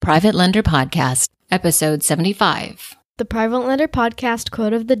Private Lender Podcast, Episode 75. The Private Lender Podcast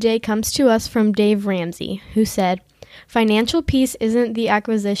quote of the day comes to us from Dave Ramsey, who said, "Financial peace isn't the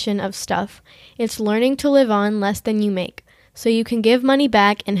acquisition of stuff. It's learning to live on less than you make, so you can give money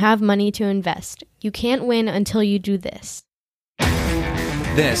back and have money to invest. You can't win until you do this."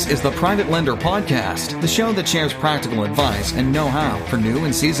 This is the Private Lender Podcast, the show that shares practical advice and know-how for new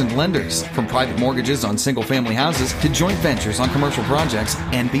and seasoned lenders, from private mortgages on single-family houses to joint ventures on commercial projects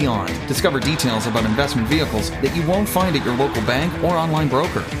and beyond. Discover details about investment vehicles that you won't find at your local bank or online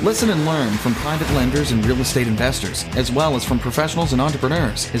broker. Listen and learn from private lenders and real estate investors, as well as from professionals and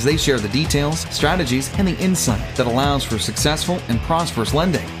entrepreneurs, as they share the details, strategies, and the insight that allows for successful and prosperous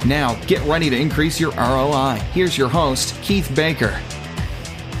lending. Now, get ready to increase your ROI. Here's your host, Keith Baker.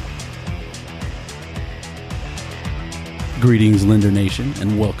 Greetings, Lender Nation,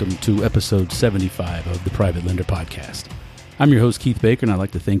 and welcome to episode 75 of the Private Lender Podcast. I'm your host, Keith Baker, and I'd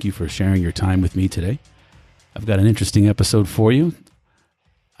like to thank you for sharing your time with me today. I've got an interesting episode for you.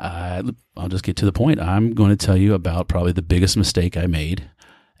 I'll just get to the point. I'm going to tell you about probably the biggest mistake I made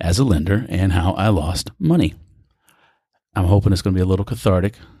as a lender and how I lost money. I'm hoping it's going to be a little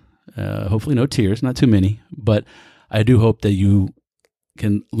cathartic. Hopefully no tears, not too many, but I do hope that you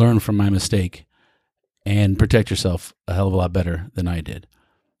can learn from my mistake and protect yourself a hell of a lot better than I did.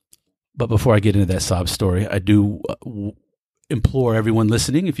 But before I get into that sob story, I do implore everyone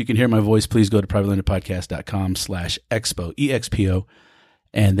listening, if you can hear my voice, please go to privatelenderpodcast.com/expo, EXPO,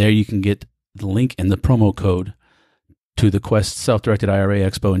 and there you can get the link and the promo code to the Quest Self-Directed IRA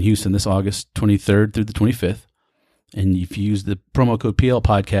Expo in Houston this August 23rd through the 25th. And if you use the promo code PL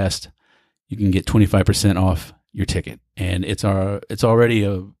Podcast, you can get 25% off your ticket. And it's already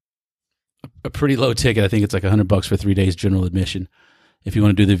a pretty low ticket. I think it's like $100 for 3 days general admission. If you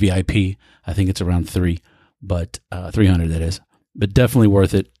want to do the VIP, I think it's around $300, that is. But definitely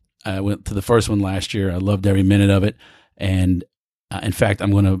worth it. I went to the first one last year. I loved every minute of it. And in fact,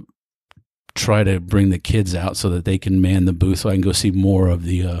 I'm going to try to bring the kids out so that they can man the booth so I can go see more of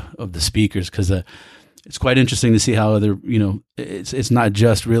the speakers, because it's quite interesting to see how other, it's not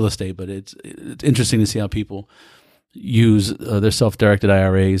just real estate, but it's interesting to see how people use their self-directed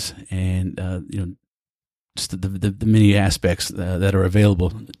IRAs and just the many aspects that are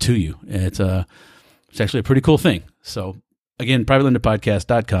available to you. And it's actually a pretty cool thing. So again,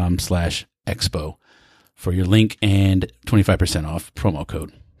 privatelenderpodcast.com/expo for your link and 25% off promo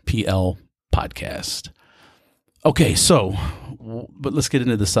code PL Podcast. Okay, so but let's get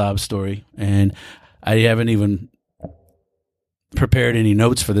into the sob story. And I haven't even prepared any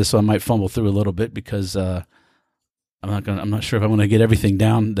notes for this, so I might fumble through a little bit because I'm not sure if I'm going to get everything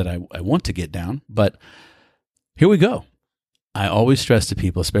down that I want to get down, but here we go. I always stress to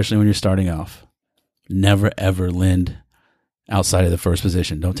people, especially when you're starting off, never ever lend outside of the first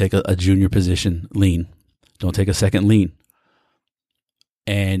position. Don't take a junior position lien. Don't take a second lien.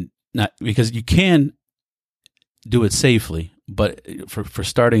 And not because you can do it safely, but for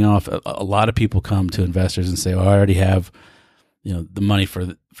starting off, a lot of people come to investors and say, "Oh, I already have, the money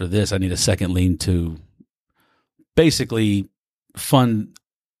for this. I need a second lien to basically fund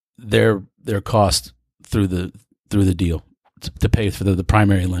their cost through the deal to pay for the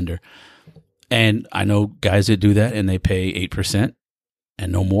primary lender." And I know guys that do that, and they pay 8%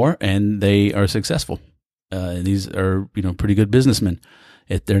 and no more, and they are successful. And these are pretty good businessmen.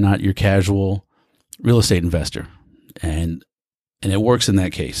 They're not your casual real estate investor, and it works in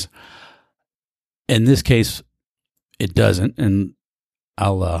that case. In this case, it doesn't, and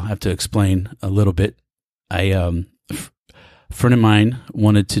I'll have to explain a little bit. A friend of mine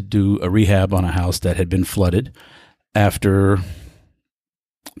wanted to do a rehab on a house that had been flooded after, I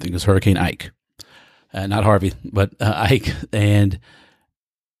think it was Hurricane Ike. Not Harvey, but Ike. And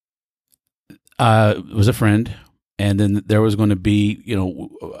it was a friend. And then there was going to be,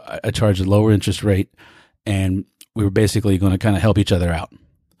 I charged a lower interest rate, and we were basically going to kind of help each other out.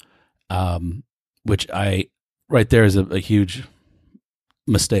 Which right there is a huge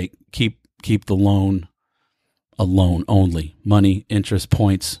mistake. Keep the loan a loan only. Money, interest,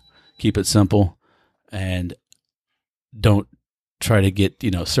 points. Keep it simple, and don't try to get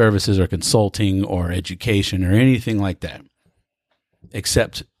services or consulting or education or anything like that.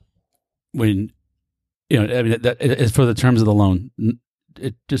 Except when that is for the terms of the loan.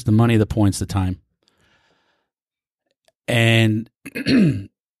 Just the money, the points, the time. And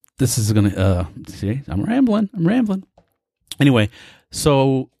this is gonna see. I'm rambling. Anyway,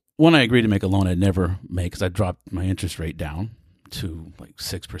 so when I agreed to make a loan, I'd never make, because I dropped my interest rate down to like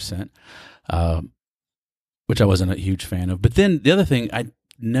 6%, which I wasn't a huge fan of. But then the other thing, we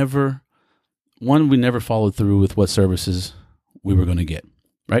never followed through with what services we were going to get,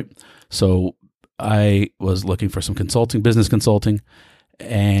 right? So I was looking for some business consulting,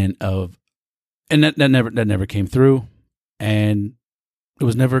 and that never came through, and it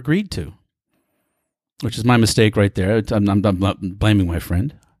was never agreed to, which is my mistake right there. I'm not blaming my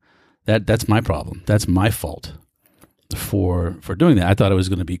friend. That's my problem. That's my fault for doing that. I thought it was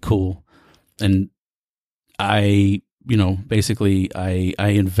going to be cool, and I basically I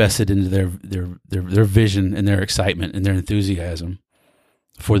invested into their vision and their excitement and their enthusiasm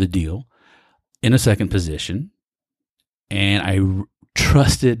for the deal in a second position, and I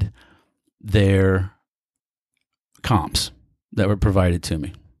trusted their comps that were provided to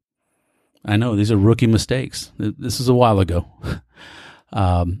me. I know these are rookie mistakes. This is a while ago,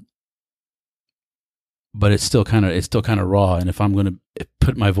 but it's still kind of raw. And if I'm going to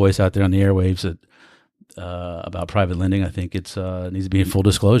put my voice out there on the airwaves about private lending, I think it needs to be in full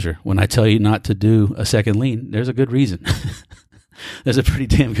disclosure. When I tell you not to do a second lien, there's a good reason. There's a pretty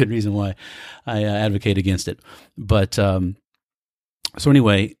damn good reason why I advocate against it. But so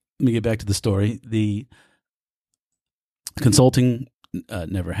anyway, let me get back to the story. The consulting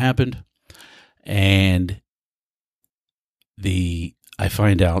never happened, and I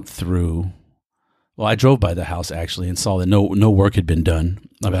find out through. Well, I drove by the house actually and saw that no work had been done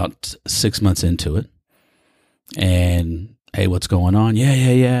about 6 months into it. And hey, what's going on?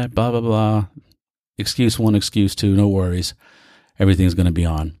 Yeah, blah blah blah. Excuse 1, excuse 2, no worries. Everything's going to be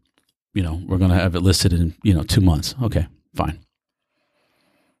on. We're going to have it listed in 2 months. Okay, fine.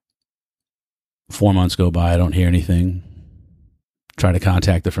 4 months go by, I don't hear anything. Try to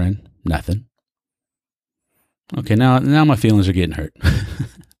contact the friend, nothing. Okay, now my feelings are getting hurt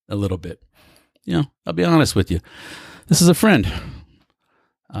a little bit. I'll be honest with you. This is a friend,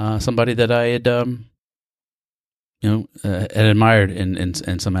 somebody that I had, had admired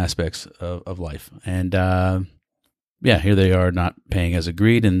in some aspects of life, and here they are not paying as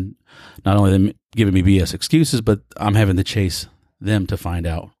agreed, and not only them giving me BS excuses, but I'm having to chase them to find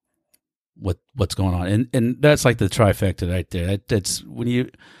out what's going on, and that's like the trifecta right there. That's when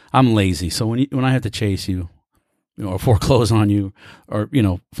I'm lazy, so when I have to chase you, or foreclose on you, or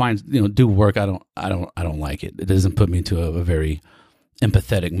find do work, I don't like it. It doesn't put me into a very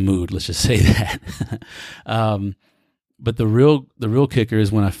empathetic mood. Let's just say that. But the real kicker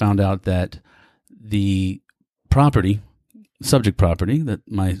is when I found out that the subject property that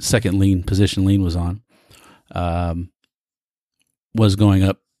my second position lien was on, was going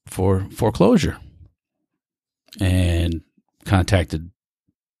up for foreclosure, and contacted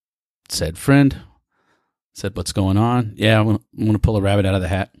said friend. Said, what's going on? Yeah, I'm going to pull a rabbit out of the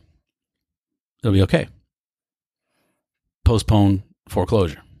hat. It'll be okay. Postpone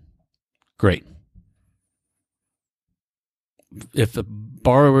foreclosure. Great. If the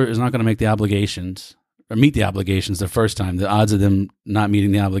borrower is not going to make the obligations or meet the obligations the first time, the odds of them not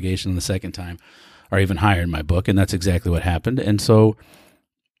meeting the obligation the second time are even higher in my book, and that's exactly what happened. And so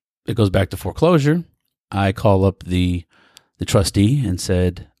it goes back to foreclosure. I call up the trustee and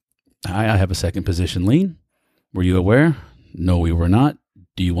said, hi, I have a second position lien. Were you aware? No, we were not.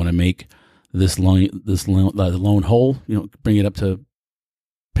 Do you want to make this loan whole? Bring it up to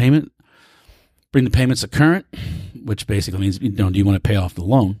payment. Bring the payments to current, which basically means do you want to pay off the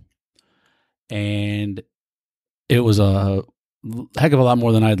loan? And it was a heck of a lot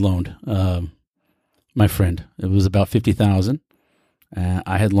more than I'd loaned my friend. It was about $50,000.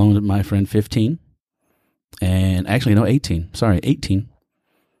 I had loaned my friend 15, and actually 18. Sorry, 18,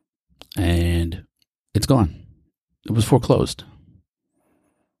 and it's gone. It was foreclosed.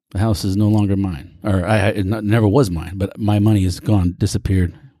 The house is no longer mine, or it never was mine, but my money is gone,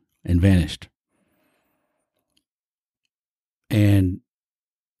 disappeared, and vanished. And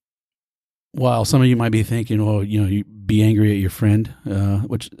while some of you might be thinking, well, you be angry at your friend,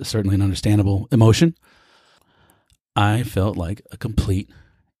 which is certainly an understandable emotion, I felt like a complete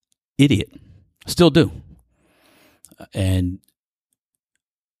idiot. Still do. And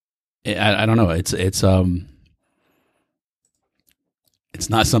I don't know. It's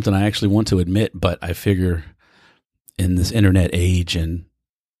not something I actually want to admit, but I figure in this internet age and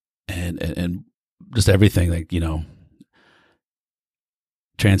just everything, like,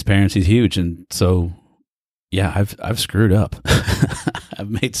 transparency is huge. And so, yeah, I've screwed up. I've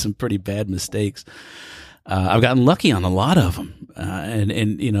made some pretty bad mistakes. I've gotten lucky on a lot of them. And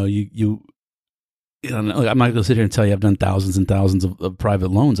I'm not going to sit here and tell you I've done thousands and thousands of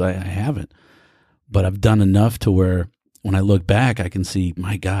private loans. I haven't, but I've done enough to where when I look back, I can see,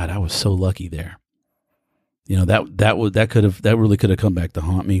 my God, I was so lucky there. That really could have come back to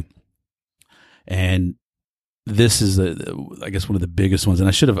haunt me. And this is I guess one of the biggest ones. And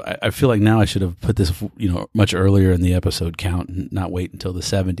I feel like now I should have put this, much earlier in the episode count and not wait until the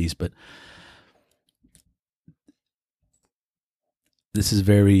 70s. But this is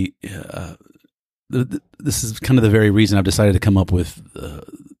this is kind of the very reason I've decided to come up with the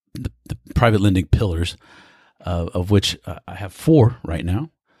private lending pillars, of which I have 4 right now.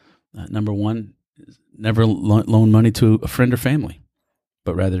 Number 1 is never loan money to a friend or family,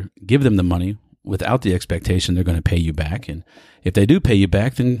 but rather give them the money without the expectation they're going to pay you back. And if they do pay you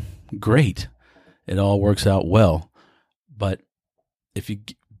back, then great. It all works out well. But if you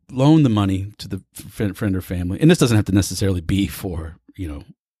loan the money to the friend or family, and this doesn't have to necessarily be for,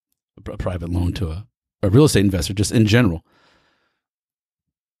 a private loan to a real estate investor, just in general,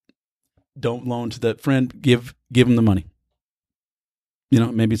 don't loan to that friend, give them the money.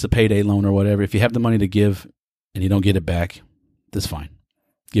 Maybe it's a payday loan or whatever. If you have the money to give and you don't get it back, that's fine.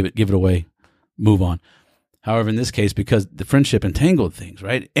 Give it away. Move on. However, in this case, because the friendship entangled things,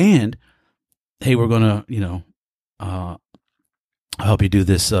 right? And hey, we're going to, help you do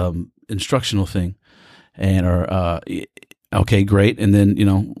this instructional thing, and okay, great. And then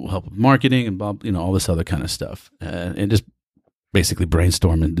we'll help with marketing and all this other kind of stuff, and just basically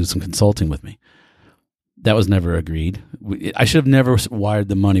brainstorm and do some consulting with me. That was never agreed. I should have never wired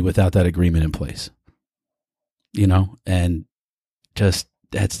the money without that agreement in place. And just.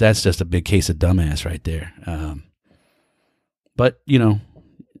 That's just a big case of dumbass right there. But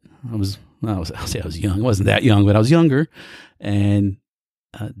I'll say I was young. I wasn't that young, but I was younger and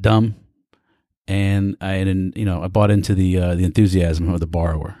dumb, and I bought into the enthusiasm of the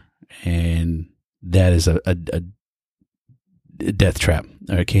borrower, and that is a death trap,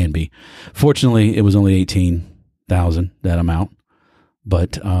 or it can be. Fortunately, it was only $18,000 that amount,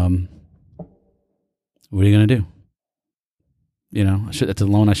 but what are you gonna do? That's a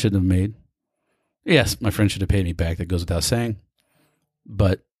loan I shouldn't have made. Yes, my friend should have paid me back. That goes without saying.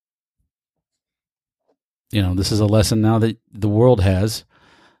 But, this is a lesson now that the world has.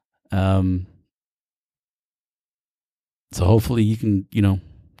 So hopefully you can,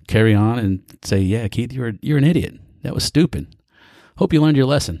 carry on and say, yeah, Keith, you're an idiot. That was stupid. Hope you learned your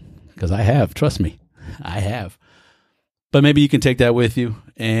lesson, because I have. Trust me, I have. But maybe you can take that with you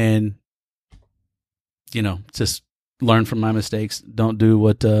and, just learn from my mistakes. Don't do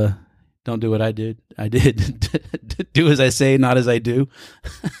what I did. I did. Do as I say, not as I do.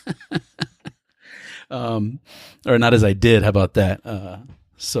 Or not as I did. How about that?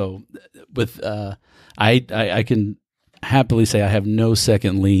 So with I can happily say I have no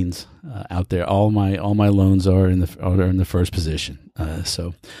second liens out there. All my loans are in the first position.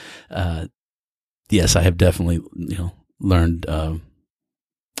 So yes, I have definitely learned from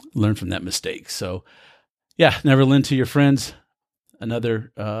that mistake. So. Yeah, never lend to your friends.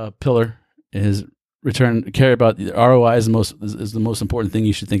 Another pillar is care about the ROI is the most important thing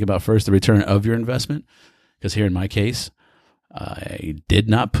you should think about first, the return of your investment. Because here in my case, I did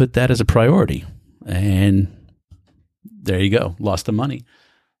not put that as a priority. And there you go, lost the money.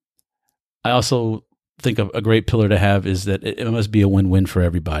 I also think a great pillar to have is that it must be a win-win for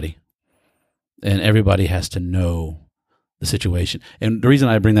everybody. And everybody has to know the situation. And the reason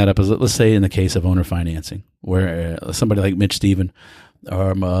I bring that up is, let's say in the case of owner financing, where somebody like Mitch Steven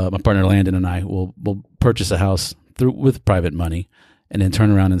or my partner Landon and I will purchase a house with private money and then turn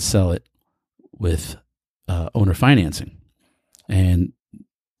around and sell it with owner financing. And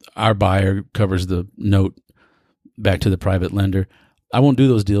our buyer covers the note back to the private lender. I won't do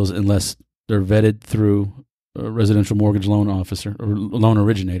those deals unless they're vetted through a residential mortgage loan officer or loan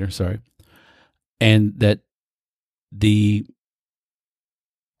originator, and that the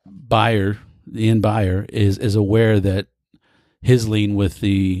buyer, the end buyer, is aware that his lien with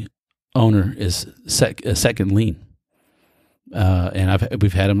the owner is a second lien. And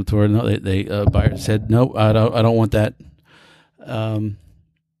we've had them to where they buyer said, no, I don't want that.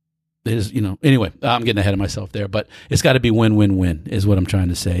 Anyway, I'm getting ahead of myself there, but it's got to be win-win-win is what I'm trying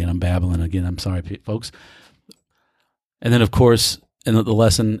to say. And I'm babbling again. I'm sorry, folks. And then of course, and the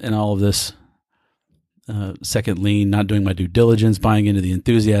lesson in all of this, second lien, not doing my due diligence, buying into the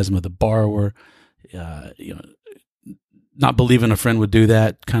enthusiasm of the borrower, not believing a friend would do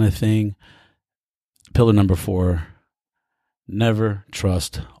that kind of thing. Pillar number 4, never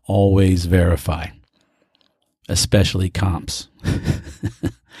trust, always verify, especially comps,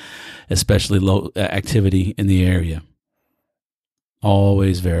 especially low activity in the area.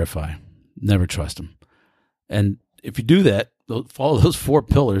 Always verify, never trust them. And if you do that, follow those 4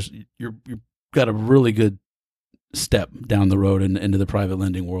 pillars, you're got a really good step down the road into the private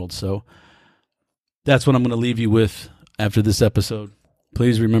lending world. So that's what I'm going to leave you with after this episode.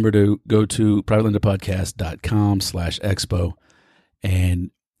 please remember to go to privatelenderpodcast.com/expo.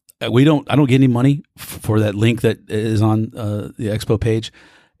 And I don't get any money for that link that is on the expo page.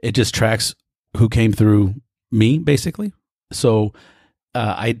 It just tracks who came through me, basically. So,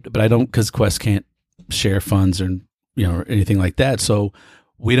 but I don't, because Quest can't share funds or anything like that. So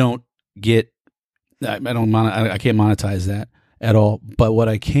we don't get. I can't monetize that at all. But what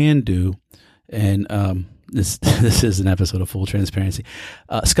I can do, and this is an episode of full transparency.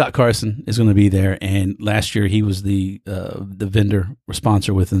 Scott Carson is going to be there, and last year he was the vendor or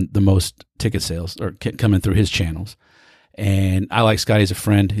sponsor with the most ticket sales or coming through his channels. And I like Scott; he's a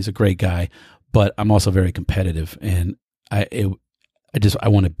friend, he's a great guy, but I'm also very competitive, and I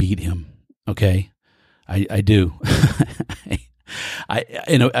want to beat him. Okay, I do.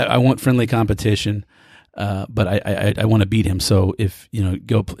 I want friendly competition. But I want to beat him. So if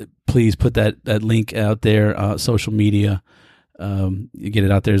please put that link out there, social media, you get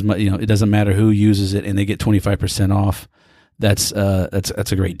it out there as much, it doesn't matter who uses it and they get 25% off. That's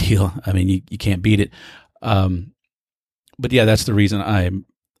a great deal. I mean, you can't beat it. But yeah, that's the reason I'm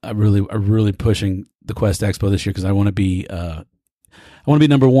really pushing the Quest Expo this year, because I want to be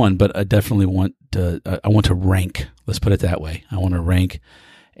number one, but I definitely want to rank. Let's put it that way. I want to rank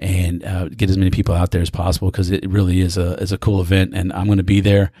and get as many people out there as possible, because it really is a cool event, and I'm going to be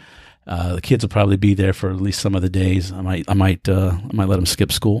there. The kids will probably be there for at least some of the days. I might let them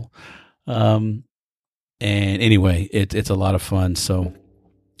skip school. And anyway, it's a lot of fun. So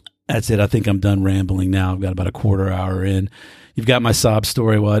that's it. I think I'm done rambling now. I've got about a quarter hour in. You've got my sob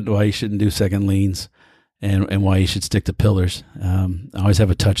story, why you shouldn't do second liens, and why you should stick to pillars. I always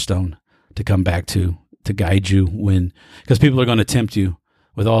have a touchstone to come back to guide you because people are going to tempt you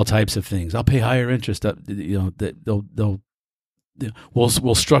with all types of things. I'll pay higher interest.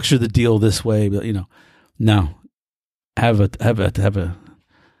 We'll structure the deal this way, but no, have a.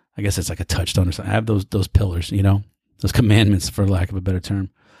 I guess it's like a touchstone or something. Have those pillars, those commandments, for lack of a better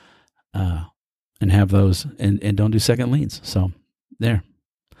term, and have those, and don't do second liens. So there.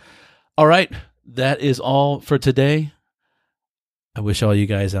 All right, that is all for today. I wish all you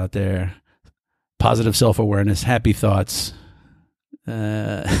guys out there positive self-awareness, happy thoughts.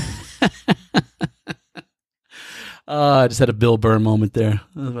 I just had a Bill Burr moment there.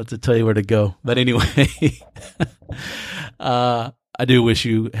 I was about to tell you where to go. But anyway, I do wish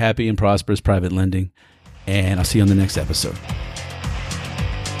you happy and prosperous private lending, and I'll see you on the next episode.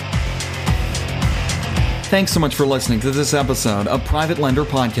 Thanks so much for listening to this episode of Private Lender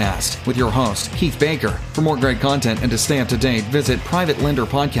Podcast with your host, Keith Baker. For more great content and to stay up to date, visit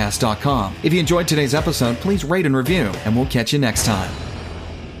privatelenderpodcast.com. If you enjoyed today's episode, please rate and review, and we'll catch you next time.